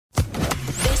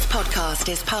podcast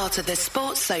is part of the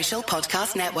Sports Social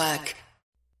Podcast Network.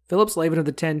 Philip Slavin of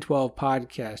the 1012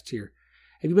 podcast here.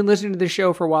 Have you been listening to this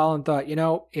show for a while and thought,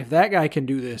 if that guy can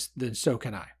do this, then so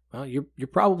can I? Well, you're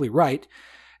probably right,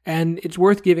 and it's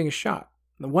worth giving a shot.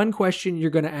 The one question you're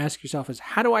going to ask yourself is,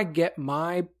 how do I get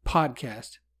my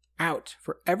podcast out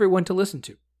for everyone to listen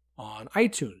to on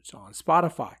iTunes, on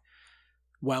Spotify?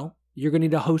 Well, you're going to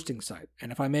need a hosting site,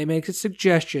 and if I may make a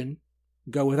suggestion,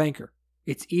 go with Anchor.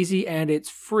 It's easy and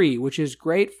it's free, which is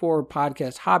great for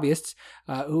podcast hobbyists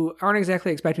who aren't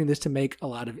exactly expecting this to make a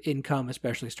lot of income,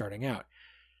 especially starting out.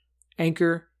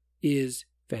 Anchor is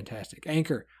fantastic.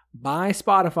 Anchor by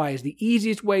Spotify is the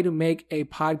easiest way to make a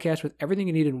podcast with everything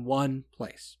you need in one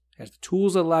place. It has the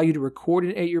tools that allow you to record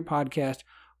and edit your podcast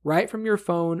right from your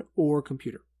phone or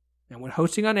computer. And when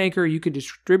hosting on Anchor, you can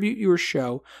distribute your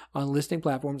show on listening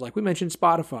platforms like we mentioned,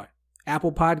 Spotify,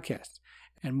 Apple Podcasts,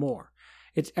 and more.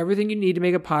 It's everything you need to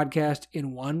make a podcast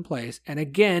in one place. And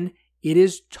again, it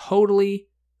is totally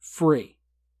free.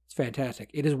 It's fantastic.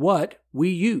 It is what we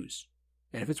use.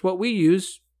 And if it's what we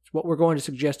use, it's what we're going to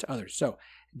suggest to others. So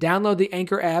download the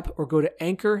Anchor app or go to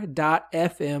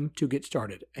anchor.fm to get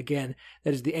started. Again,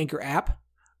 that is the Anchor app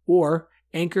or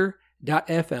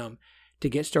anchor.fm to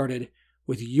get started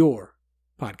with your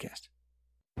podcast.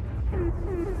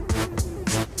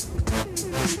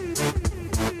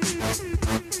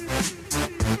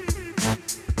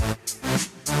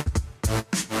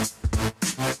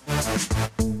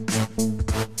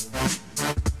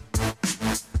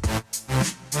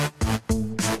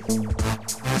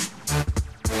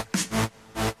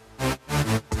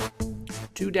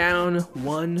 Two down,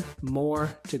 one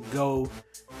more to go.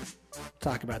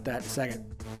 Talk about that in a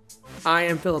second. I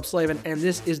am Philip Slavin, and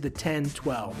this is the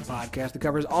 1012 podcast that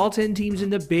covers all 10 teams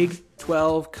in the Big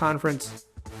 12 Conference.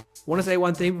 I want to say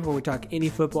one thing before we talk any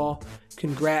football.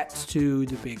 Congrats to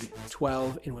the Big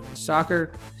 12 in women's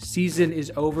soccer. Season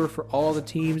is over for all the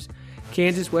teams.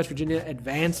 Kansas, West Virginia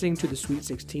advancing to the Sweet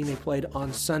 16. They played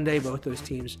on Sunday. Both those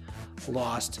teams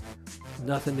lost.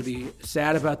 Nothing to be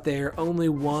sad about there. Only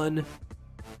one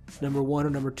number 1 or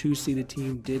number 2 seeded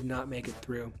team did not make it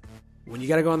through. When you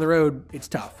got to go on the road, it's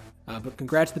tough. But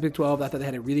congrats to the Big 12. I thought they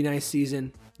had a really nice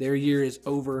season. Their year is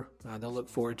over. They'll look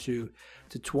forward to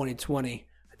 2020.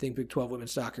 I think Big 12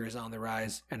 women's soccer is on the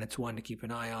rise, and it's one to keep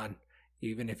an eye on,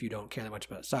 even if you don't care that much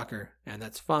about soccer, and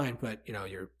that's fine. But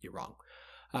you're wrong.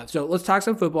 So let's talk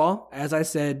some football. As I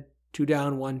said, 2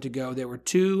 down, 1 to go. There were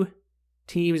 2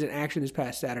 teams in action this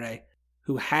past Saturday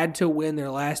who had to win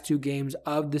their last 2 games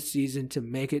of the season to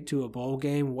make it to a bowl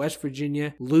game. West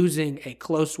Virginia losing a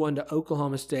close one to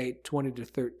Oklahoma State,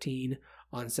 20-13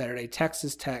 on Saturday.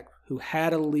 Texas Tech, who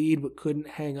had a lead but couldn't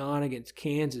hang on against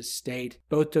Kansas State.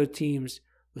 Both those teams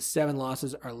with 7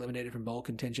 losses are eliminated from bowl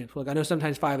contention. Look, I know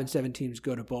sometimes 5 and 7 teams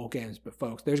go to bowl games, but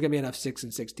folks, there's going to be enough 6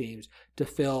 and 6 teams to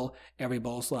fill every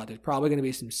bowl slot. There's probably going to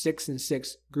be some 6 and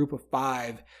 6 group of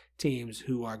 5 teams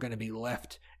who are going to be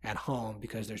left at home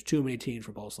because there's too many teams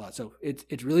for bowl slots. So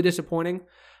it's really disappointing.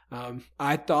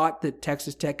 I thought that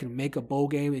Texas Tech could make a bowl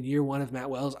game in year 1 of Matt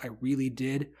Wells. I really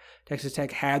did. Texas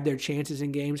Tech had their chances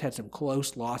in games, had some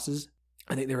close losses.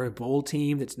 I think they're a bowl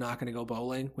team that's not going to go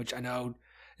bowling, which I know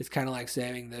it's kind of like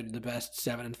saying the best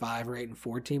 7-5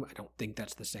 or 8-4 team. I don't think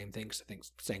that's the same thing because I think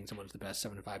saying someone's the best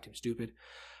 7-5 team is stupid.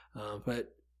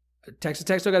 But Texas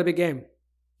Tech still got a big game.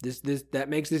 That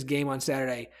makes this game on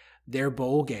Saturday their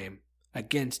bowl game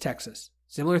against Texas.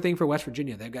 Similar thing for West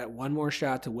Virginia. They've got one more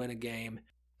shot to win a game.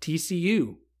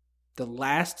 TCU, the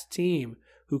last team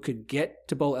who could get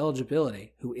to bowl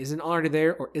eligibility, who isn't already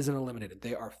there or isn't eliminated.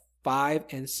 They are 5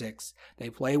 and 6. They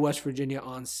play West Virginia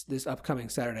on this upcoming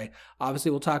Saturday.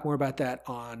 Obviously, we'll talk more about that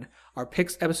on our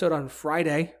picks episode on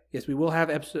Friday. Yes, we will have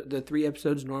the 3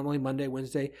 episodes normally, Monday,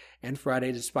 Wednesday, and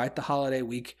Friday, despite the holiday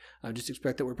week. Just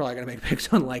expect that we're probably going to make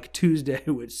picks on like Tuesday,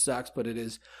 which sucks, but it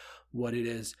is what it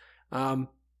is.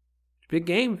 Big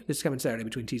game this coming Saturday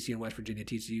between TCU and West Virginia.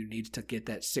 TCU needs to get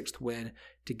that 6th win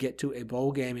to get to a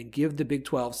bowl game and give the Big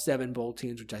 12 7 bowl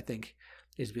teams, which I think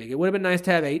is big. It would have been nice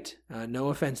to have 8. No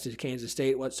offense to Kansas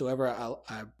State whatsoever.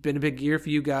 I've been a big year for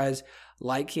you guys.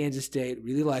 Like Kansas State.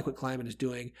 Really like what Kleiman is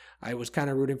doing. I was kind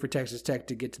of rooting for Texas Tech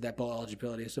to get to that bowl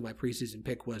eligibility, so my preseason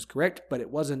pick was correct, but it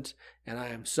wasn't, and I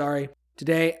am sorry.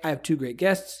 Today, I have 2 great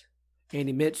guests.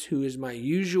 Andy Mitz, who is my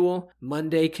usual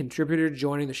Monday contributor,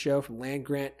 joining the show from Land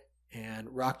Grant and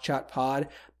Rock Chalk Pod.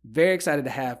 Very excited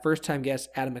to have first-time guest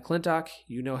Adam McClintock.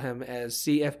 You know him as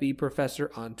CFB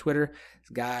Professor on Twitter. This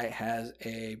guy has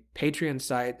a Patreon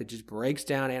site that just breaks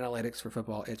down analytics for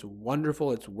football. It's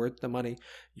wonderful. It's worth the money.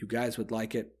 You guys would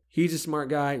like it. He's a smart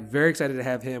guy. Very excited to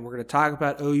have him. We're going to talk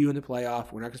about OU in the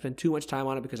playoff. We're not going to spend too much time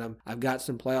on it because I've got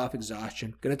some playoff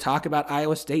exhaustion. Going to talk about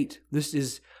Iowa State.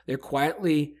 They're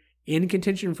quietly in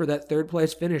contention for that third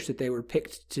place finish that they were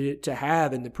picked to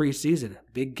have in the preseason.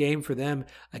 Big game for them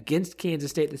against Kansas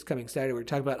State this coming Saturday. We're going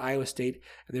to talk about Iowa State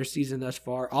and their season thus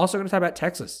far. Also going to talk about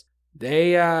Texas.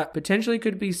 They potentially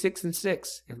could be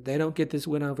 6-6 if they don't get this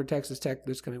win over Texas Tech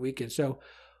this coming weekend. So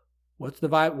what's the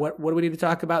vibe? What do we need to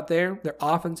talk about there? Their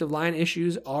offensive line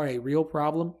issues are a real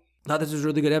problem. Thought this was a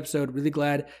really good episode. Really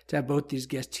glad to have both these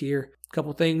guests here. A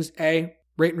couple things.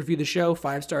 Rate and review the show.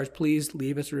 5 stars, please.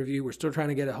 Leave us a review. We're still trying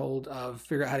to figure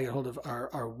out how to get a hold of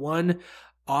our one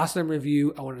awesome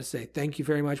review. I wanted to say thank you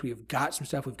very much. We've got some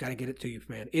stuff. We've got to get it to you,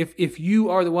 man. If you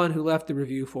are the one who left the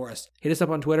review for us, hit us up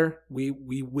on Twitter. We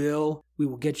will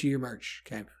get you your merch.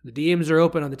 Okay. The DMs are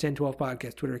open on the 1012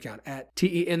 podcast Twitter account at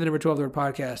TEN the number 12 the word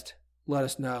podcast. Let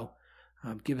us know.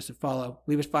 Give us a follow.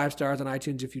 Leave us 5 stars on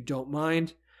iTunes if you don't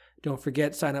mind. Don't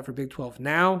forget, sign up for Big 12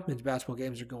 now. Men's basketball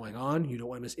games are going on. You don't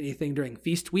want to miss anything during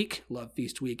Feast Week. Love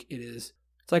Feast Week. It's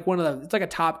like a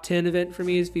top 10 event for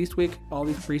me is Feast Week. All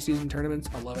these preseason tournaments.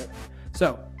 I love it.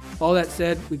 So, all that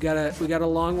said, we got a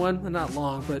long one. Well, not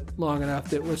long, but long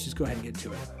enough that let's just go ahead and get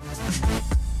to it.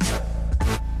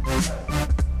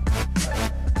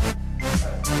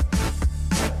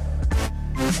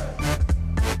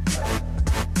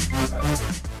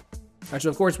 All right, so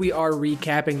of course we are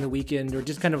recapping the weekend or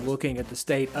just kind of looking at the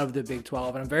state of the Big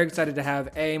 12. And I'm very excited to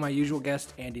have my usual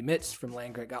guest, Andy Mitz from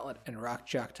Land Grant Gauntlet and Rock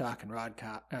Chalk Talk and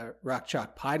Rock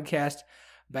Chalk Podcast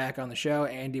back on the show.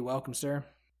 Andy, welcome, sir.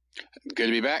 Good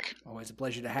to be back. Always a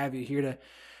pleasure to have you here to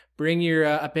bring your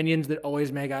opinions that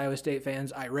always make Iowa State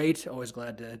fans irate. Always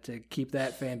glad to keep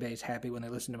that fan base happy when they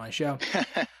listen to my show.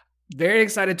 Very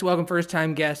excited to welcome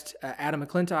first-time guest Adam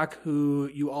McClintock, who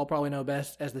you all probably know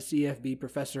best as the CFB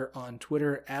Professor on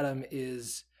Twitter. Adam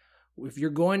is, if you're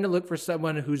going to look for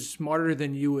someone who's smarter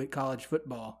than you at college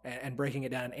football and breaking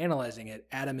it down and analyzing it,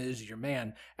 Adam is your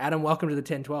man. Adam, welcome to the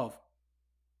 1012.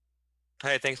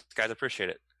 Hey, thanks, guys. Appreciate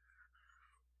it.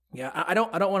 Yeah, I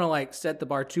don't want to set the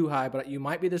bar too high, but you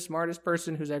might be the smartest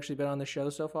person who's actually been on the show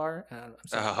so far.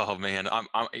 Oh man,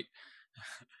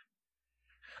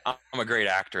 I'm a great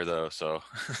actor, though, so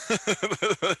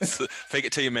fake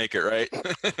it till you make it, right?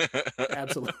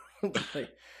 Absolutely.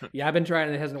 Yeah, I've been trying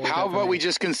and it hasn't worked out. How about we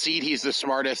just concede he's the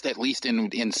smartest, at least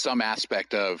in some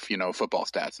aspect of, football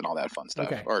stats and all that fun stuff.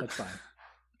 Okay, that's fine.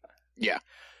 Yeah.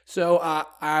 So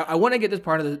I want to get this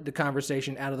part of the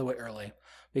conversation out of the way early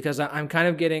because I'm kind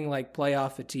of getting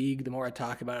playoff fatigue. The more I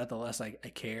talk about it, the less I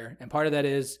care. And part of that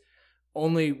is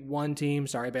only one team,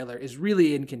 Baylor, is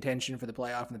really in contention for the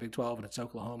playoff in the Big 12, and it's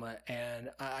Oklahoma. And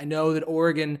I know that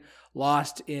Oregon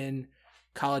lost in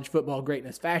college football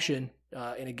greatness fashion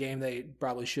in a game they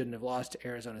probably shouldn't have lost to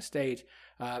Arizona State.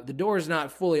 The door is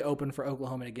not fully open for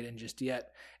Oklahoma to get in just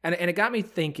yet. And it got me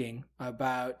thinking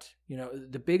about,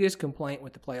 the biggest complaint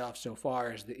with the playoffs so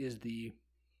far is the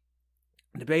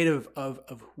debate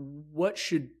of what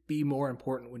should be more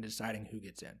important when deciding who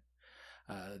gets in.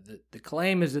 The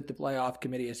claim is that the playoff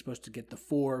committee is supposed to get the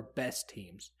 4 best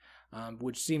teams,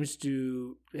 which seems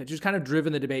to have just kind of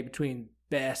driven the debate between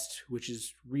best, which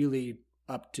is really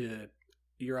up to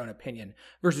your own opinion,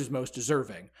 versus most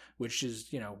deserving, which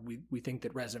is, we think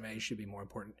that resume should be more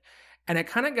important. And it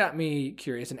kind of got me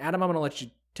curious. And Adam, I'm going to let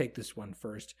you take this one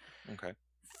first. Okay.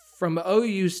 From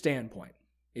OU's standpoint,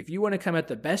 if you want to come at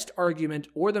the best argument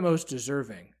or the most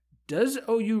deserving, does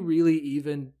OU really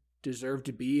even deserve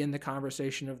to be in the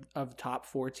conversation of top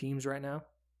 4 teams right now?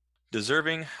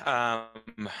 Deserving?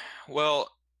 Well,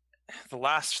 the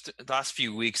last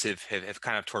few weeks have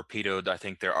kind of torpedoed, I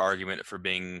think, their argument for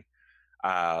being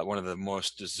one of the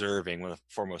most deserving, one of the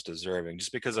 4 most deserving,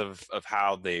 just because of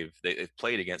how they've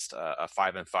played against a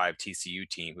 5-5 TCU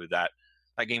team, who that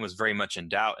game was very much in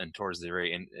doubt and towards the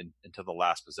very end, until the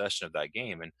last possession of that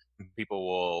game. And people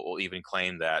will even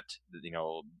claim that the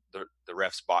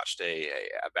refs botched a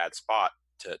bad spot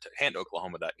to hand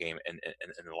Oklahoma that game in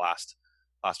the last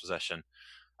possession.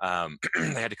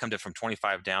 They had to come from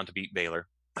 25 down to beat Baylor,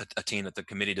 a team that the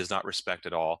committee does not respect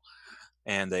at all.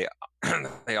 And they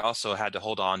also had to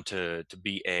hold on to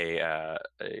beat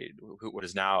what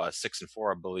is now a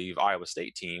 6-4, I believe, Iowa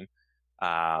State team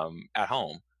at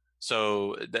home.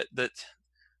 So that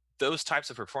those types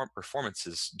of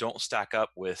performances don't stack up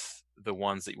with the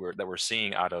ones that we're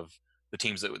seeing out of the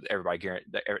teams that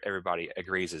everybody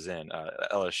agrees is in.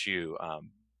 LSU,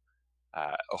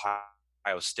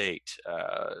 Ohio State,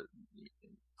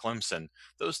 Clemson,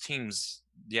 those teams,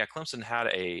 yeah, Clemson had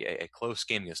a close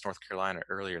game against North Carolina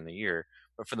earlier in the year,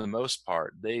 but for the most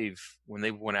part, when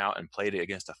they went out and played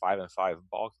against a 5-5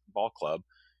 ball club,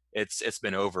 it's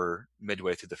been over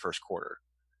midway through the first quarter.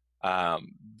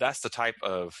 That's the type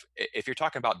of, if you're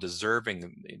talking about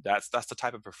deserving, that's the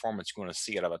type of performance you want to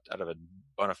see out of a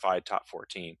bona fide top 4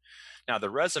 team. Now the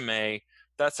resume,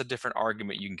 that's a different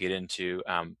argument you can get into.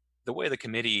 The way the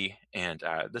committee, and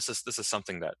this is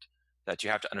something that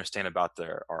you have to understand about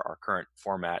our current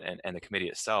format and the committee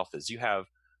itself, is you have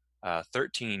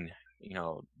 13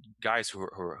 guys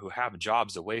who have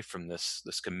jobs away from this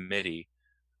committee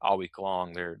all week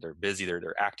long. They're busy.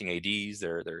 They're acting ADs.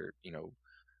 They're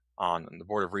on the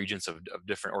board of regents of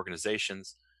different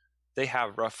organizations. They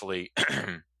have roughly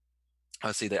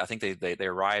let's see, I think they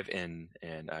arrive in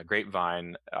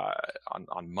Grapevine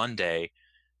on Monday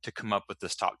to come up with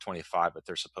this top 25 that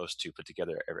they're supposed to put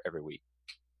together every week.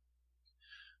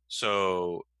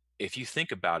 So if you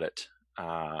think about it,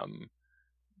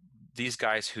 these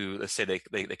guys who, let's say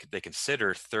they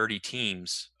consider 30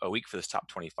 teams a week for this top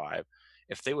 25,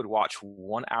 if they would watch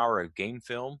 1 hour of game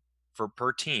film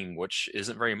per team, which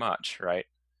isn't very much, right?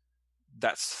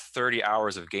 That's 30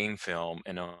 hours of game film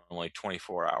in only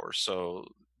 24 hours. So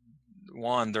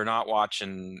one, they're not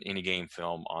watching any game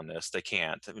film on this. They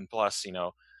can't. And plus,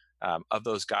 of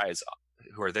those guys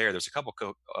who are there, there's a couple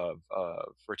of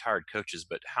retired coaches,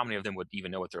 but how many of them would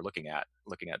even know what they're looking at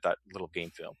that little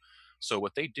game film? So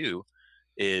what they do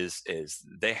is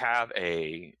they have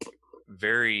a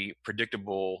very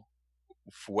predictable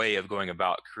way of going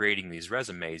about creating these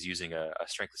resumes using a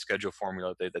strength of schedule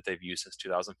formula that they've used since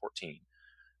 2014.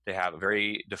 They have a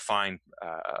very defined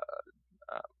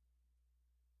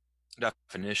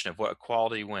definition of what a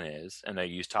quality win is, and they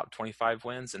use top 25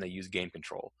 wins, and they use game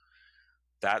control.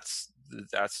 That's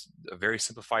a very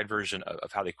simplified version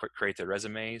of how they create their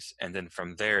resumes, and then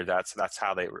from there, that's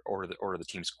how they order the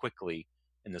teams quickly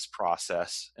in this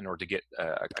process in order to get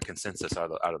a consensus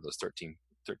out of those 13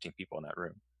 people in that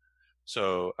room.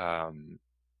 So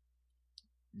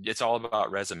it's all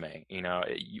about resume.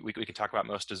 We can talk about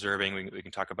most deserving. We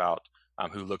can talk about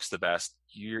who looks the best.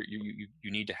 You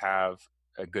need to have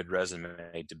a good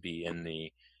resume to be in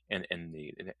the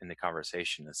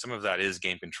conversation. And some of that is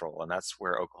game control, and that's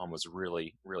where Oklahoma's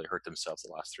really hurt themselves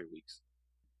the last 3 weeks.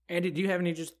 Andy, do you have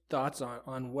any just thoughts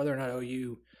on whether or not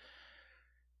OU?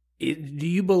 Do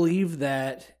you believe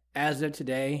that as of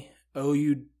today,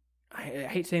 OU? I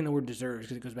hate saying the word deserves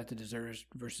because it goes back to deserves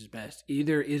versus best.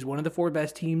 Either is one of the 4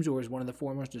 best teams or is one of the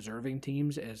 4 most deserving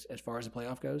teams as far as the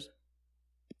playoff goes?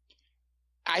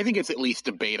 I think it's at least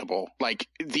debatable. Like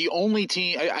the only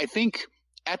team, I think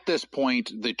at this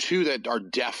point, the 2 that are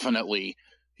definitely,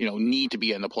 need to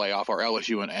be in the playoff are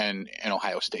LSU and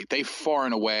Ohio State. They far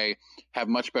and away have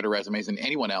much better resumes than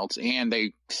anyone else, and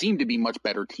they seem to be much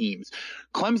better teams.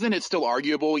 Clemson, it's still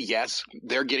arguable. Yes,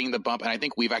 they're getting the bump, and I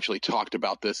think we've actually talked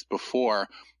about this before.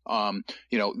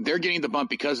 They're getting the bump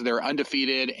because they're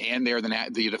undefeated and they're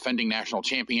the defending national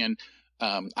champion.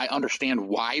 I understand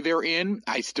why they're in.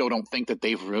 I still don't think that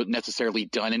they've necessarily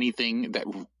done anything that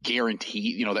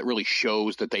guarantee, that really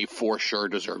shows that they for sure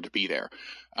deserve to be there.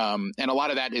 And a lot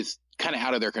of that is kind of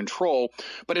out of their control,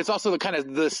 but it's also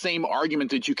the same argument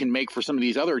that you can make for some of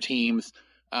these other teams,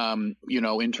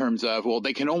 in terms of, well,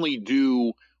 they can only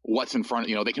do what's in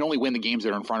front of, they can only win the games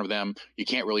that are in front of them. You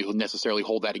can't really necessarily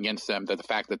hold that against them, that the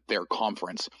fact that their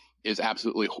conference is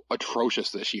absolutely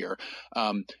atrocious this year.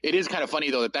 It is kind of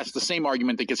funny, though, that that's the same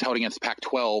argument that gets held against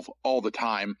Pac-12 all the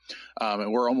time.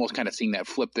 And we're almost kind of seeing that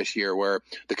flip this year, where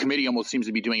the committee almost seems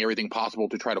to be doing everything possible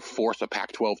to try to force a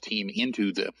Pac-12 team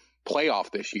into the playoff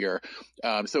this year.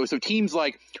 So teams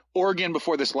like Oregon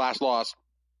before this last loss,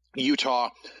 Utah,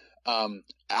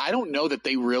 I don't know that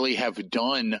they really have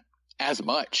done as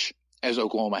much as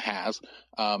Oklahoma has,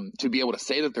 to be able to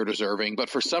say that they're deserving, but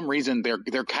for some reason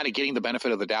they're kind of getting the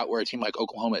benefit of the doubt where a team like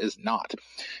Oklahoma is not.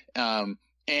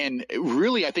 And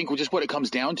really, I think just what it comes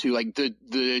down to, like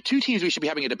the 2 teams we should be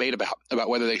having a debate about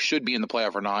whether they should be in the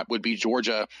playoff or not would be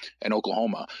Georgia and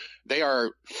Oklahoma. They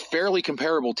are fairly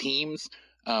comparable teams.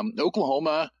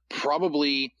 Oklahoma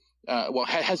probably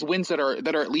has wins that are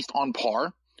at least on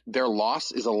par. Their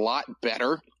loss is a lot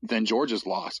better than Georgia's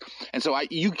loss. And so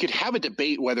you could have a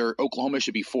debate whether Oklahoma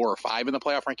should be 4 or 5 in the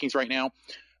playoff rankings right now.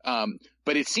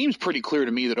 But it seems pretty clear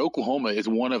to me that Oklahoma is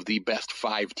one of the best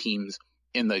 5 teams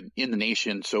in the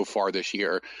nation so far this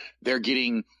year. They're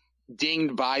getting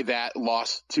dinged by that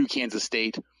loss to Kansas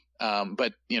State.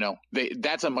 But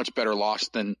that's a much better loss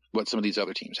than what some of these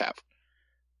other teams have.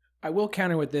 I will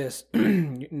counter with this.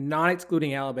 Not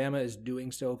excluding Alabama is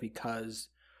doing so because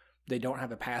they don't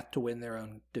have a path to win their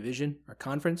own division or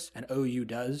conference, and OU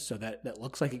does, so that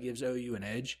looks like it gives OU an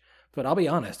edge. But I'll be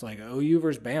honest, like OU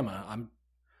versus Bama,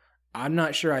 I'm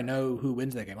not sure I know who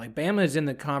wins that game. Like Bama is in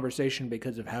the conversation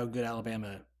because of how good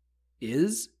Alabama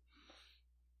is,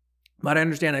 but I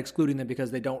understand excluding them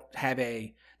because they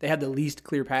have the least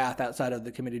clear path outside of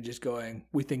the committee just going,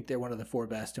 we think they're one of the 4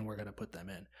 best and we're going to put them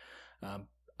in.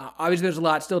 Obviously, there's a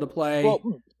lot still to play.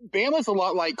 Well, Bama's a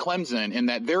lot like Clemson in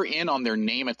that they're in on their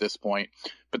name at this point.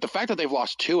 But the fact that they've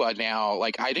lost Tua now,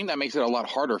 like I think that makes it a lot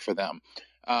harder for them.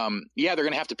 Yeah, they're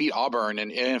going to have to beat Auburn.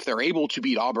 And if they're able to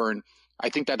beat Auburn, I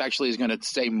think that actually is going to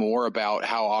say more about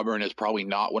how Auburn is probably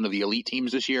not one of the elite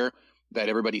teams this year that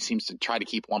everybody seems to try to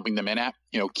keep lumping them in at,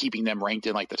 keeping them ranked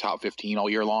in like the top 15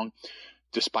 all year long,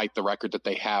 despite the record that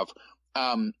they have.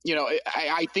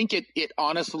 I think it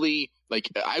honestly, like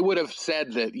I would have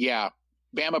said that, yeah,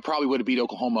 Bama probably would have beat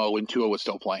Oklahoma when Tua was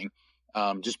still playing,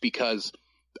 just because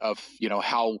of,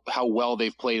 how well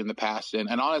they've played in the past. And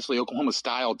honestly, Oklahoma's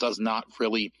style does not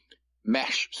really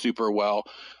mesh super well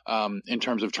in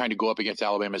terms of trying to go up against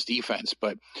Alabama's defense.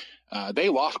 But they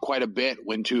lost quite a bit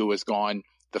when Tua was gone.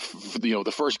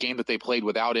 The first game that they played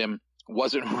without him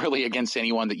wasn't really against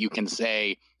anyone that you can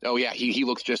say, oh yeah, he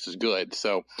looks just as good.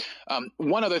 So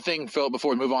one other thing, Philip,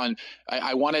 before we move on,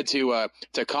 I wanted to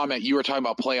comment. You were talking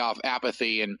about playoff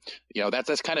apathy, and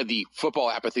that's kind of the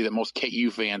football apathy that most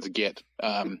KU fans get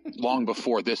long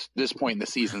before this point in the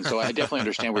season. So I definitely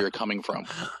understand where you're coming from.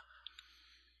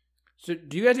 So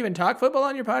do you guys even talk football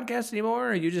on your podcast anymore?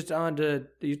 Or are you just are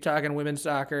you talking women's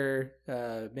soccer,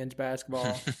 men's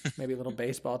basketball, maybe a little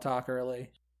baseball talk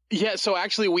early? Yeah, so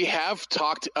actually we have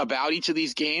talked about each of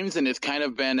these games, and it's kind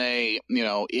of been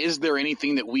is there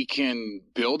anything that we can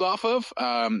build off of?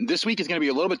 This week is going to be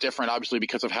a little bit different, obviously,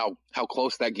 because of how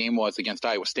close that game was against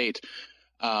Iowa State.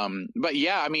 But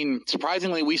yeah, I mean,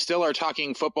 surprisingly, we still are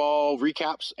talking football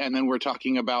recaps, and then we're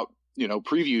talking about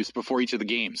previews before each of the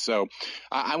games. So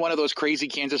I'm one of those crazy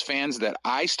Kansas fans that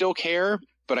I still care,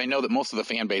 but I know that most of the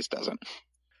fan base doesn't.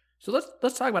 So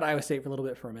let's talk about Iowa State for a little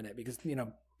bit for a minute, because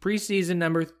preseason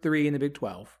number 3 in the Big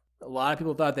 12. A lot of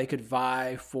people thought they could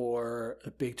vie for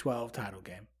a Big 12 title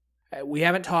game. We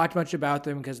haven't talked much about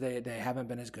them because they haven't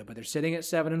been as good, but they're sitting at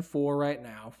 7-4 right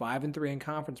now, 5-3 in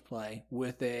conference play,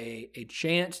 with a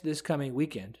chance this coming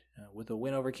weekend, with a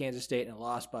win over Kansas State and a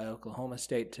loss by Oklahoma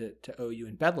State to OU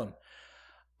in Bedlam,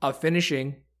 of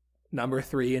finishing number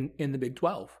 3 in the Big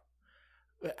 12.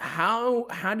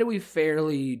 How do we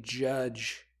fairly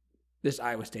judge this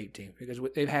Iowa State team? Because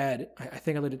they've had, I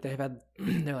think they've had,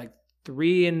 they're like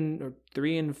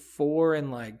 3-4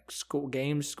 in like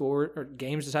games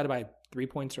decided by 3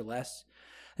 points or less.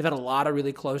 They've had a lot of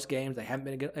really close games. They haven't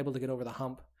been able to get over the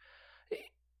hump.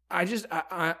 I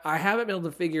haven't been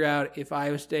able to figure out if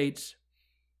Iowa State's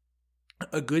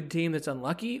a good team that's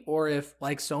unlucky, or if,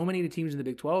 like so many teams in the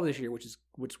Big 12 this year, which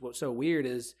what's so weird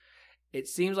is it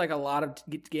seems like a lot of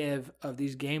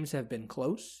these games have been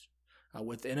close,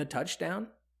 within a touchdown.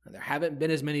 There haven't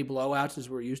been as many blowouts as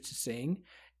we're used to seeing.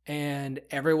 And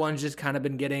everyone's just kind of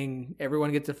been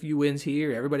everyone gets a few wins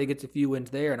here, everybody gets a few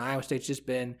wins there, and Iowa State's just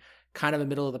been kind of a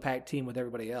middle of the pack team with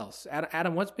everybody else.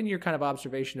 Adam, what's been your kind of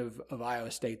observation of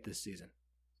Iowa State this season?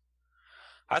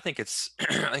 I think it's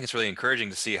really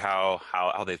encouraging to see how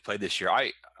they've played this year.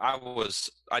 I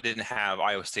didn't have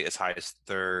Iowa State as high as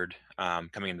 3rd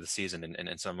coming into the season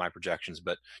in some of my projections,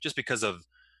 but just because of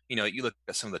you look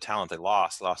at some of the talent they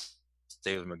lost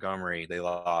David Montgomery, they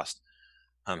lost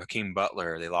Hakeem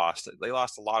Butler, they lost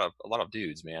a lot of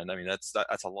dudes, man. I mean, that's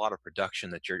a lot of production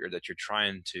that you're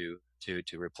trying to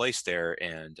replace there,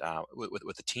 and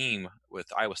with the team, with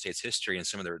Iowa State's history and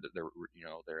some of their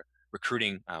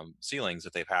recruiting ceilings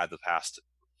that they've had the past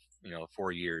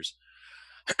 4 years.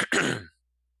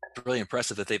 Really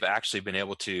impressive that they've actually been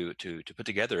able to put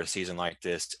together a season like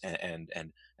this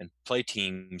and play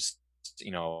teams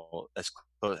as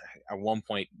at one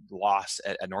point lost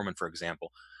at Norman, for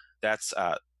example. That's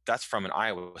from an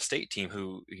Iowa State team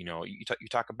who, you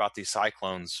talk about these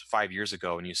Cyclones 5 years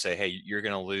ago, and you say, hey, you're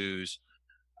going to lose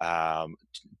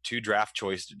two draft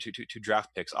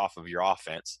picks off of your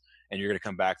offense, and you're going to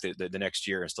come back the next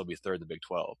year and still be 3rd in the Big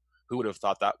 12. Who would have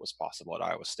thought that was possible at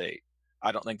Iowa State?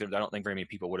 I don't think very many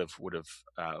people would have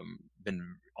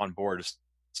been on board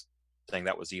saying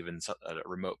that was even a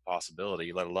remote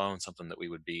possibility, let alone something that we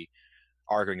would be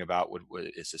arguing about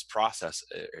is this process,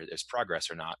 is progress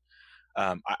or not.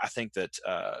 I think that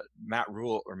Matt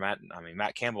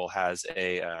Campbell has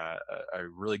a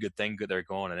really good thing they're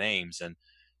going in Ames,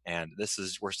 and this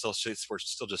is we're still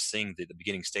just seeing the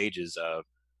beginning stages of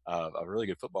a really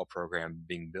good football program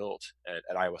being built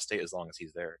at Iowa State as long as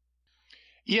he's there.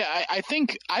 Yeah, I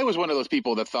think I was one of those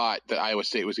people that thought that Iowa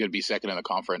State was going to be second in the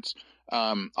conference.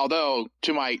 Although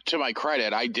to my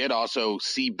credit, I did also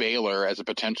see Baylor as a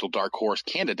potential dark horse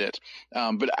candidate.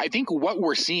 But I think what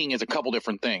we're seeing is a couple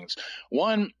different things.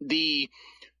 One, the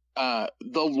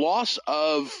loss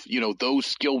of those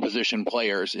skill position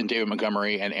players in David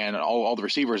Montgomery and all the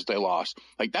receivers they lost,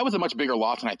 like that was a much bigger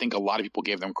loss than I think a lot of people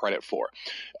gave them credit for.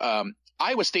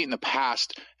 Iowa State in the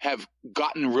past have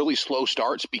gotten really slow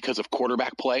starts because of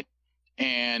quarterback play.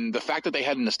 And the fact that they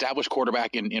had an established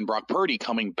quarterback in Brock Purdy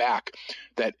coming back,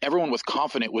 that everyone was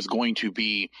confident was going to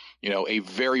be, a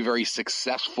very, very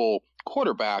successful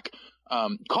quarterback,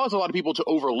 caused a lot of people to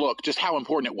overlook just how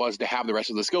important it was to have the rest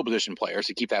of the skill position players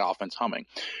to keep that offense humming.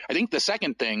 I think the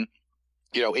second thing,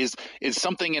 is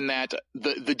something in that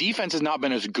the defense has not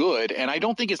been as good. And I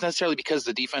don't think it's necessarily because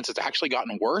the defense has actually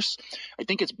gotten worse. I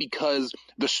think it's because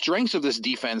the strengths of this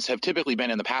defense have typically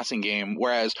been in the passing game,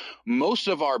 whereas most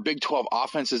of our Big 12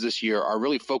 offenses this year are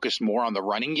really focused more on the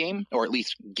running game, or at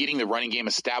least getting the running game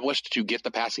established to get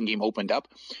the passing game opened up,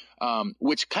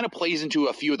 which kind of plays into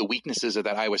a few of the weaknesses that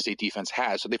Iowa State defense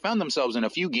has. So they found themselves in a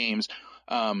few games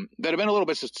that have been a little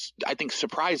bit, I think,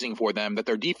 surprising for them, that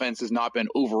their defense has not been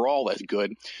overall as good,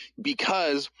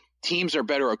 because teams are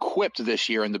better equipped this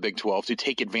year in the Big 12 to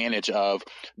take advantage of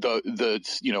the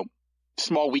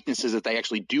small weaknesses that they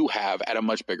actually do have at a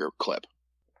much bigger clip.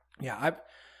 Yeah,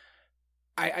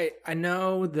 I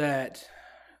know that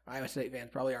Iowa State fans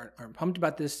probably aren't pumped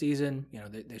about this season.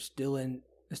 They're still in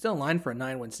line for a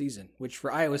 9-win season, which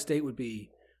for Iowa State would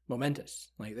be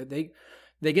momentous. Like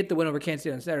they get the win over Kansas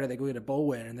State on Saturday, they go get a bowl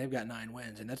win, and they've got 9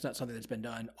 wins, and that's not something that's been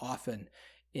done often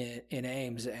in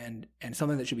Ames, and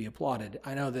something that should be applauded.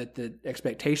 I know that the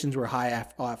expectations were high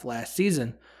off last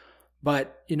season,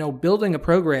 but building a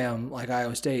program like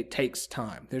Iowa State takes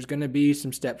time. There's going to be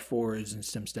some step forwards and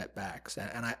some step backs,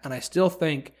 and I still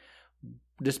think,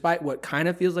 despite what kind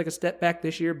of feels like a step back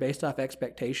this year based off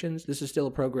expectations, this is still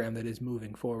a program that is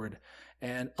moving forward.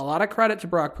 And a lot of credit to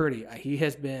Brock Purdy. He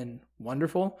has been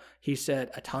wonderful. He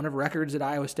set a ton of records at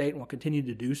Iowa State and will continue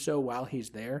to do so while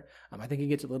he's there. I think he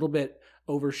gets a little bit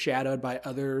overshadowed by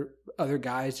other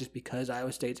guys just because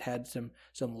Iowa State's had some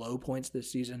low points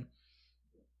this season.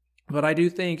 But I do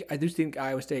think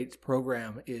Iowa State's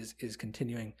program is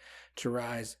continuing to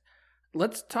rise.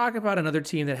 Let's talk about another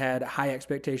team that had high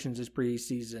expectations this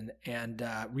preseason and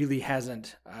really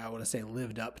hasn't, I want to say,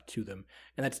 lived up to them,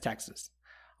 and that's Texas.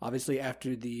 Obviously,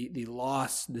 after the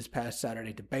loss this past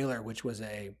Saturday to Baylor, which was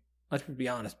let's be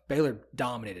honest, Baylor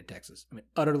dominated Texas.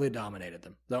 Utterly dominated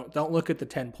them. Don't look at the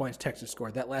 10 points Texas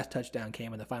scored. That last touchdown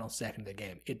came in the final second of the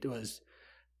game. It was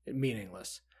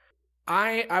meaningless.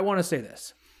 I want to say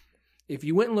this. If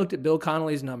you went and looked at Bill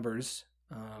Connolly's numbers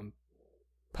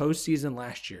postseason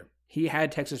last year, he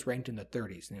had Texas ranked in the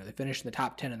 30s. They finished in the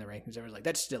top 10 in the rankings. Everyone's like,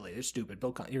 that's silly. It's stupid.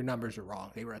 Your numbers are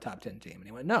wrong. They were a top 10 team. And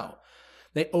he went, no.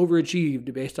 They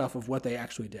overachieved based off of what they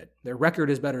actually did. Their record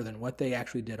is better than what they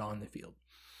actually did on the field.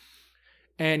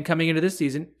 And coming into this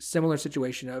season, similar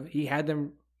situation of he had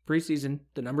them preseason,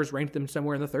 the numbers ranked them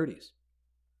somewhere in the 30s.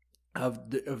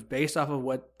 Of based off of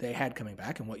what they had coming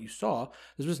back and what you saw,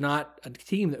 this was not a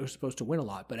team that was supposed to win a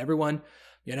lot. But everyone,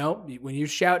 when you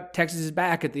shout Texas is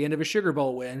back at the end of a Sugar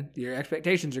Bowl win, your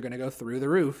expectations are going to go through the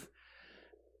roof.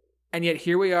 And yet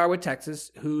here we are with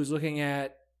Texas, who's looking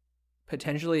at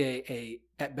potentially a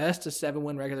at best a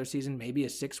 7-win regular season, maybe a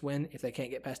 6-win if they can't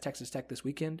get past Texas Tech this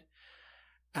weekend.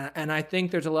 And I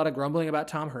think there's a lot of grumbling about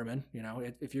Tom Herman.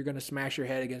 If you're going to smash your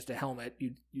head against a helmet,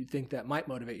 you'd think that might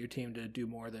motivate your team to do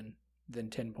more than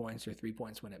 10 points or 3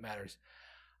 points when it matters.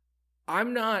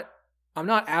 I'm not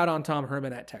out on Tom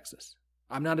Herman at Texas.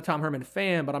 I'm not a Tom Herman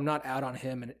fan, but I'm not out on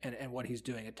him and what he's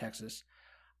doing at Texas.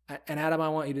 And Adam, I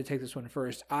want you to take this one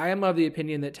first. I am of the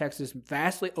opinion that Texas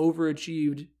vastly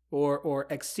overachieved or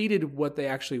exceeded what they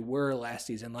actually were last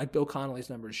season, like Bill Connolly's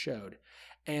numbers showed.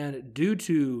 And due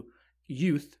to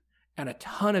youth and a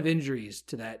ton of injuries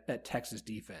to that Texas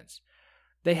defense,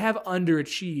 they have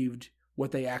underachieved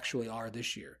what they actually are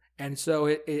this year. And so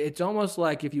it's almost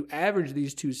like if you average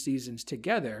these two seasons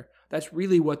together, that's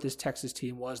really what this Texas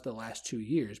team was the last 2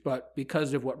 years. But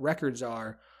because of what records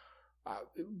are,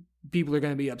 people are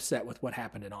going to be upset with what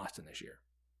happened in Austin this year.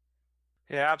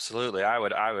 Yeah, absolutely. I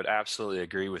would absolutely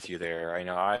agree with you there. I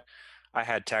know I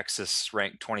had Texas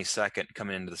ranked 22nd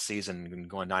coming into the season and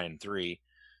going 9-3.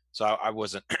 So I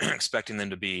wasn't expecting them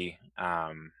to be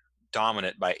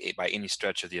dominant by any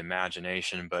stretch of the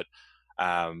imagination, but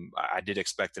I did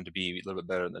expect them to be a little bit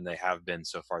better than they have been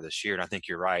so far this year. And I think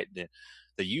you're right.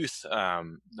 The youth,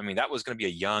 that was going to be a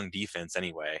young defense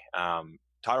anyway.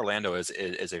 Todd Orlando is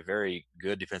a very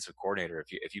good defensive coordinator.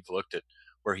 If you've looked at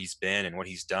where he's been and what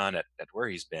he's done at where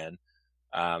he's been,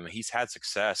 he's had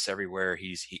success everywhere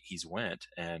he's went.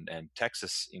 And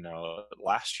Texas,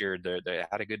 last year they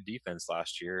had a good defense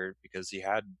last year because he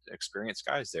had experienced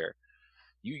guys there.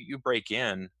 You break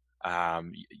in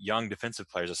young defensive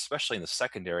players, especially in the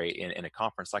secondary in a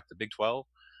conference like the Big 12,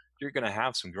 you're going to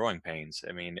have some growing pains.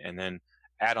 I mean, and then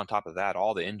add on top of that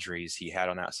all the injuries he had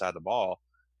on that side of the ball,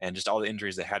 and just all the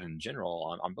injuries they had in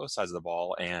general on both sides of the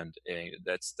ball, and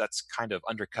that's kind of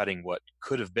undercutting what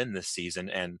could have been this season,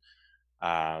 and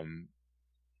um,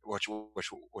 which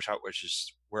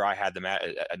is where I had them at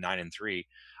 9-3.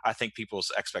 I think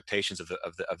people's expectations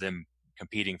of them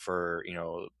competing for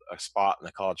a spot in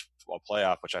the college football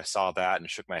playoff, which I saw that and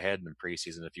shook my head in the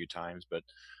preseason a few times, but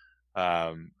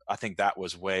I think that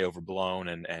was way overblown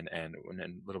and a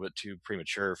little bit too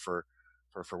premature for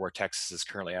where Texas is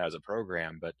currently at as a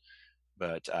program. But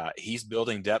he's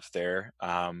building depth there.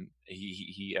 I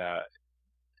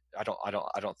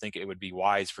don't think it would be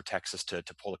wise for Texas to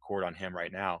pull the cord on him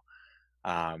right now.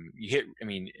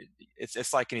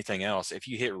 It's like anything else. If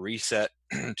you hit reset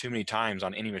too many times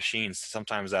on any machines,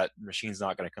 sometimes that machine's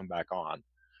not going to come back on.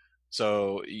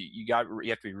 So you have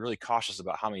to be really cautious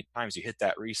about how many times you hit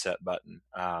that reset button.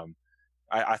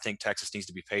 I think Texas needs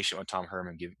to be patient with Tom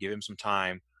Herman, give him some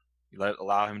time,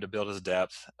 allow him to build his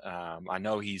depth. I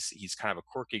know he's kind of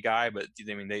a quirky guy, but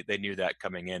I mean they knew that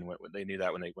coming in. They knew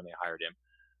that when they hired him.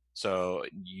 So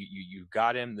you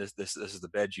got him. This is the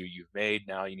bed you've made.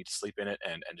 Now you need to sleep in it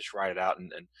and just ride it out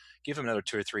and give him another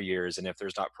 2 or 3 years. And if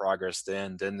there's not progress,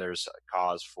 then there's a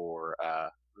cause for a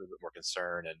little bit more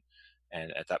concern.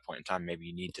 And at that point in time, maybe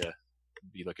you need to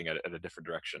be looking at a different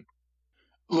direction.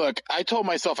 Look, I told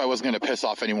myself I wasn't going to piss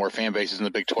off any more fan bases in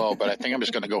the Big 12, but I think I'm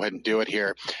just going to go ahead and do it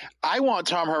here. I want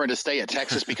Tom Herman to stay at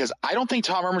Texas because I don't think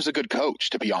Tom Herman's a good coach,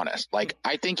 to be honest. Like,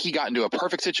 I think he got into a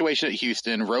perfect situation at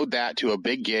Houston, rode that to a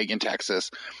big gig in Texas.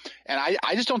 And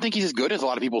I just don't think he's as good as a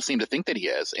lot of people seem to think that he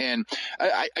is. And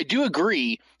I do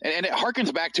agree. And it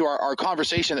harkens back to our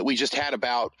conversation that we just had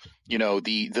about, the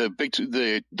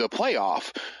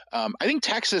playoff. I think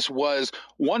Texas was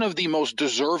one of the most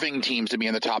deserving teams to be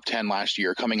in the top 10 last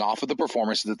year, coming off of the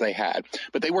performances that they had.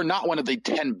 But they were not one of the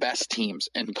 10 best teams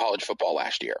in college football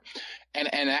last year.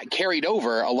 And that carried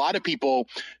over. A lot of people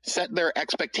set their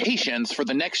expectations for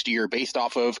the next year based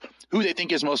off of who they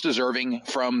think is most deserving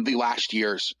from the last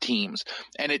year's teams.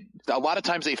 And a lot of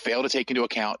times they fail to take into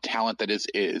account talent that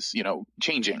is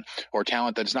changing, or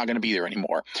talent that's not going to be there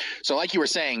anymore. So like you were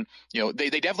saying, they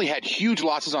definitely had huge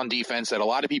losses on defense that a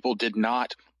lot of people did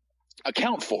not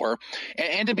account for.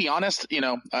 And to be honest,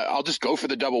 I'll just go for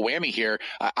the double whammy here.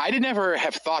 I did never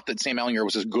have thought that Sam Ehlinger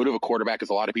was as good of a quarterback as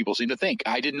a lot of people seem to think.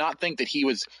 I did not think that he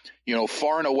was,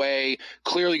 far and away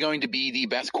clearly going to be the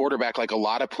best quarterback like a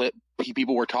lot of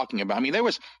people were talking about. I mean, there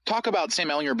was talk about Sam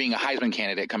Ehlinger being a Heisman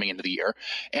candidate coming into the year.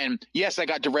 And yes, that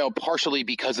got derailed partially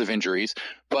because of injuries,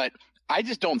 but I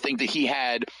just don't think that he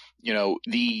had,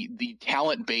 the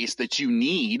talent base that you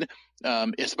need,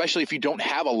 especially if you don't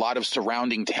have a lot of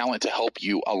surrounding talent to help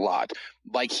you a lot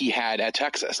like he had at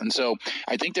Texas. And so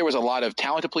I think there was a lot of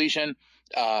talent depletion,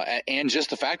 and just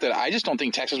the fact that I just don't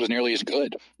think Texas was nearly as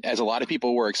good as a lot of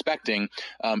people were expecting,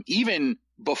 even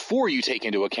before you take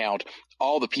into account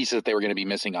all the pieces that they were going to be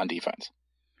missing on defense.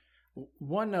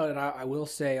 One note that I will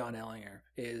say on Ehlinger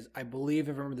is, I believe,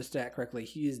 if I remember the stat correctly,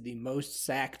 he is the most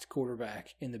sacked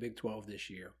quarterback in the Big 12 this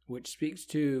year, which speaks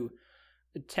to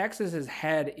Texas has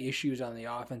had issues on the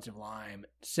offensive line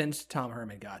since Tom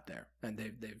Herman got there, and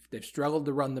they've struggled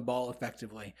to run the ball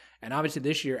effectively. And obviously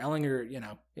this year,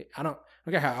 Ehlinger, I don't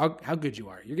care how good you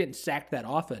are, you're getting sacked that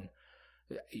often.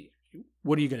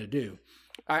 What are you going to do?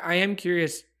 I am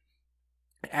curious,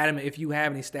 Adam, if you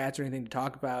have any stats or anything to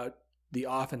talk about the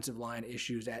offensive line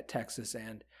issues at Texas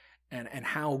and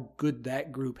how good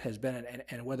that group has been,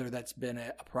 and whether that's been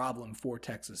a problem for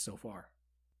Texas so far.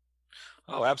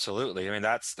 Oh, absolutely. I mean,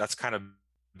 that's kind of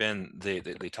been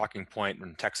the talking point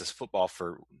in Texas football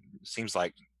for seems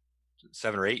like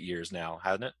 7 or 8 years now,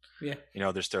 hasn't it?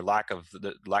 Yeah. There's their lack of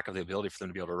the ability for them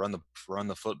to be able to run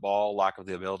the football, lack of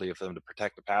the ability for them to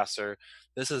protect the passer.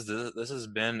 This has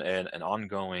been an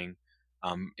ongoing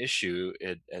issue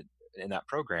in that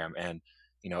program, and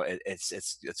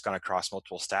it's gone across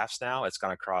multiple staffs now. It's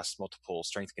gone across multiple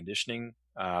strength conditioning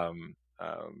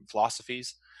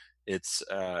philosophies. It's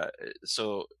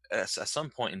so at some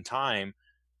point in time,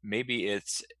 maybe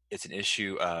it's an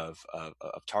issue of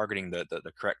targeting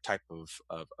the correct type of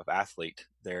athlete.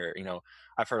 There,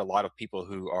 I've heard a lot of people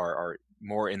who are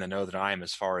more in the know than I am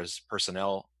as far as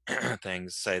personnel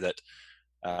things say that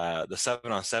the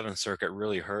 7-on-7 circuit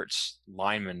really hurts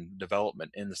lineman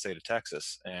development in the state of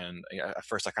Texas. And at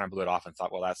first I kind of blew it off and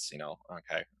thought, well, that's,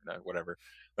 okay, whatever.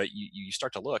 But you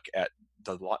start to look at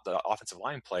the offensive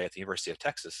line play at the University of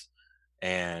Texas,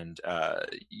 and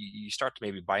you start to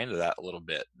maybe buy into that a little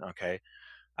bit. Okay.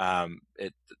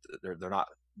 They're not,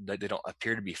 they don't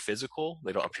appear to be physical.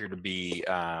 They don't appear to be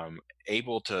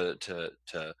able to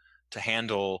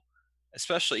handle,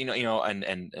 especially,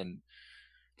 and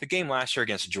the game last year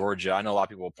against Georgia, I know a lot of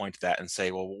people will point to that and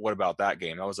say, well, what about that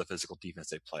game? That was a physical defense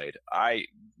they played. I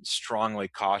strongly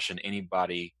caution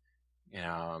anybody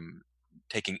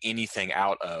taking anything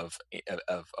out of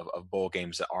bowl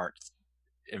games that aren't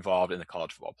involved in the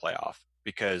college football playoff,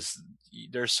 because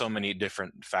there's so many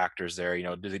different factors there.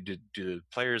 Do the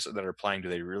players that are playing, do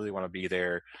they really want to be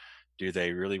there? Do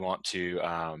they really want to,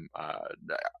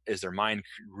 is their mind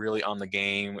really on the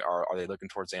game? Or are they looking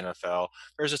towards the NFL?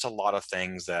 There's just a lot of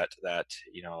things that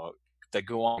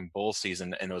go on in bowl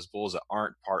season, and those bowls that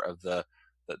aren't part of the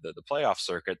playoff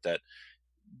circuit that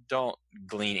don't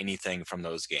glean anything from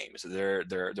those games. They're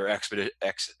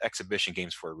exhibition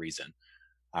games for a reason.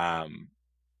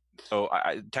 So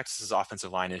Texas's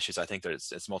offensive line issues, I think that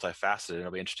it's multifaceted, and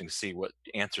it'll be interesting to see what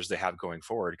answers they have going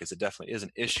forward, because it definitely is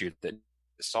an issue that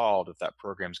solved if that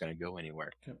program's going to go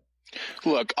anywhere.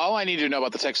 Look, all I need to know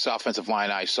about the Texas offensive line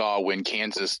I saw when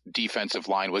Kansas defensive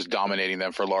line was dominating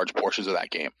them for large portions of that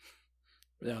game.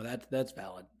 No, that's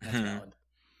valid. That's valid.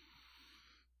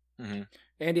 Mm-hmm.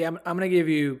 Andy, I'm going to give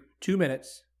you 2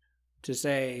 minutes to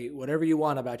say whatever you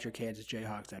want about your Kansas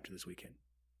Jayhawks after this weekend.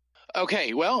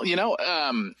 Okay, well,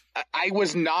 I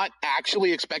was not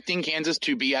actually expecting Kansas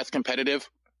to be as competitive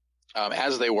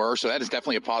as they were, so that is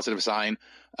definitely a positive sign.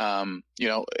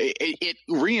 It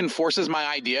reinforces my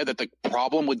idea that the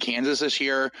problem with Kansas this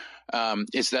year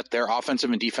is that their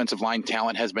offensive and defensive line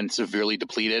talent has been severely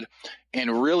depleted.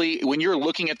 And really, when you're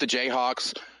looking at the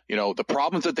Jayhawks, the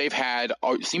problems that they've had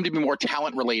seem to be more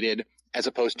talent related as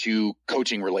opposed to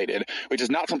coaching related, which is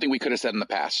not something we could have said in the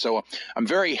past. So I'm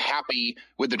very happy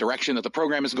with the direction that the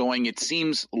program is going. It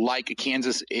seems like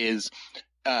Kansas is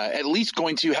at least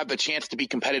going to have the chance to be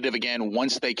competitive again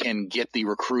once they can get the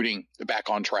recruiting back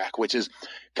on track, which has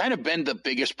kind of been the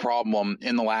biggest problem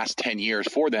in the last 10 years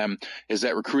for them, is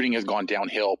that recruiting has gone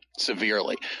downhill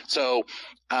severely. So,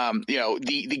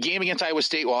 the game against Iowa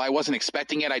State, while I wasn't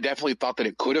expecting it, I definitely thought that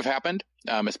it could have happened,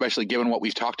 especially given what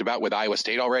we've talked about with Iowa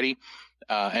State already.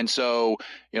 And so,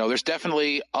 there's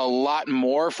definitely a lot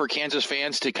more for Kansas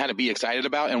fans to kind of be excited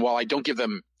about. And while I don't give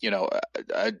them,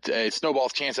 a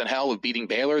snowball's chance in hell of beating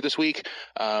Baylor this week,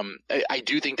 I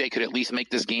do think they could at least make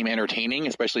this game entertaining,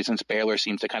 especially since Baylor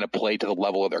seems to kind of play to the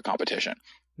level of their competition.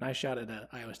 Nice shot at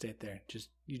Iowa State there.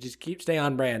 You just stay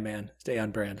on brand, man. Stay on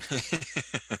brand.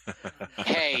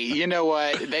 Hey, you know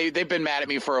what? They've been mad at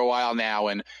me for a while now,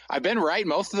 and I've been right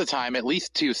most of the time, at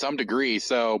least to some degree.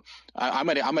 So I'm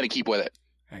gonna keep with it.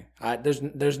 Okay.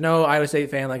 There's no Iowa State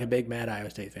fan like a big mad Iowa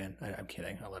State fan. I'm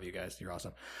kidding. I love you guys. You're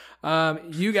awesome.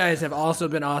 You guys have also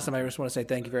been awesome. I just want to say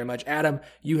thank you very much. Adam,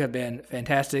 you have been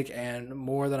fantastic and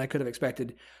more than I could have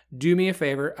expected. Do me a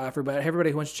favor, for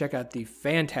everybody who wants to check out the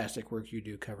fantastic work you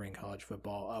do covering college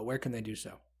football, where can they do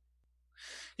so?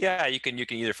 Yeah, you can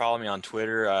either follow me on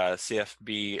Twitter,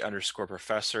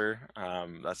 CFB_professor.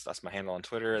 That's my handle on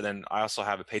Twitter. And then I also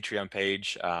have a Patreon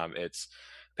page. It's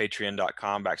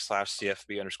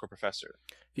patreon.com/CFB_professor.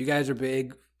 If you guys are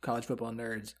big college football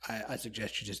nerds, I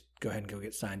suggest you just go ahead and go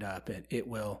get signed up. It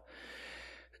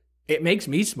makes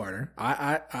me smarter.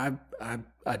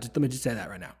 Let me just say that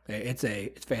right now. It's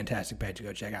a fantastic page to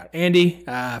go check out. Andy,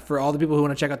 for all the people who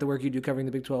want to check out the work you do covering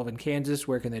the Big 12 in Kansas,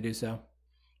 where can they do so?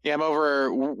 Yeah, I'm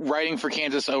over writing for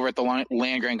Kansas over at the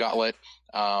Land Grant Gauntlet,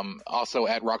 also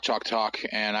at Rock Chalk Talk,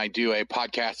 and I do a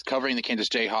podcast covering the Kansas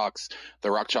Jayhawks,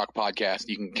 the Rock Chalk Podcast.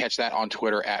 You can catch that on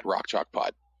Twitter at Rock Chalk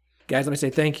Pod. Guys, let me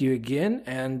say thank you again,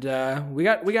 and we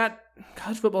got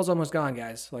college football's almost gone,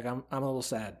 guys. Like I'm a little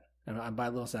sad, and by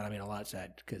a little sad I mean a lot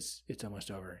sad, because it's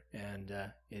almost over, and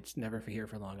it's never here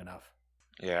for long enough.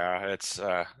 Yeah, it's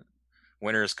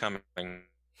winter's coming.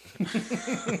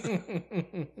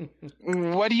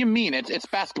 What do you mean? It's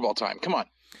basketball time. Come on.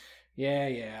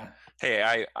 Yeah.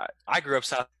 Hey, I grew up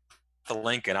south of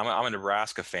Lincoln. I'm a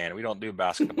Nebraska fan. We don't do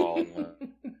basketball.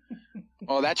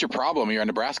 Well, that's your problem. You're a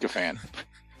Nebraska fan.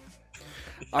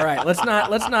 All right, let's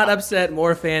not upset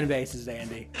more fan bases,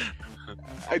 Andy.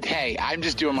 Hey, I'm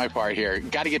just doing my part here.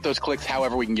 Got to get those clicks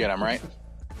however we can get them, right?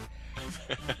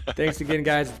 Thanks again,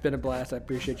 guys. It's been a blast. I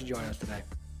appreciate you joining us today.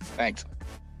 Thanks.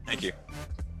 Thank you.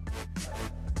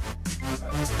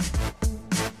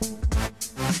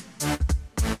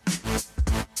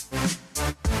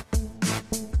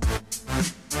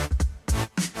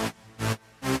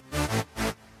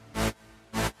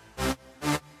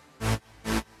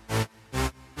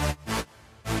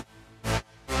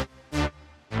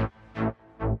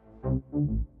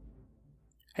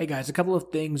 Hey guys, a couple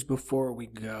of things before we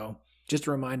go. Just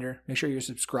a reminder, make sure you're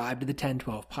subscribed to the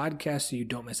 1012 podcast so you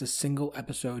don't miss a single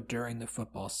episode during the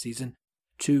football season.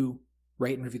 2,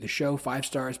 rate and review the show. 5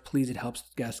 stars, please. It helps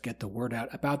us get the word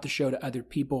out about the show to other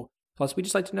people. Plus, we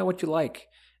just like to know what you like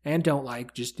and don't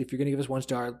like. Just if you're going to give us 1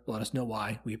 star, let us know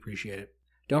why. We appreciate it.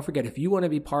 Don't forget, if you want to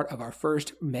be part of our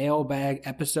first mailbag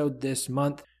episode this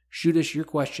month, shoot us your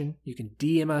question. You can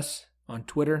DM us on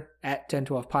Twitter at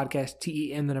 1012podcast,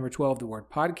 TEN, the number 12, the word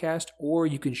podcast, or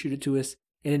you can shoot it to us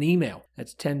in an email.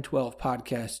 That's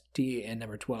 1012podcast, TEN,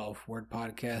 number 12, word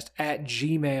podcast, at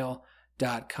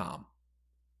gmail.com.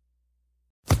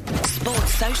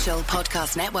 Sports Social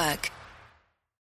Podcast Network.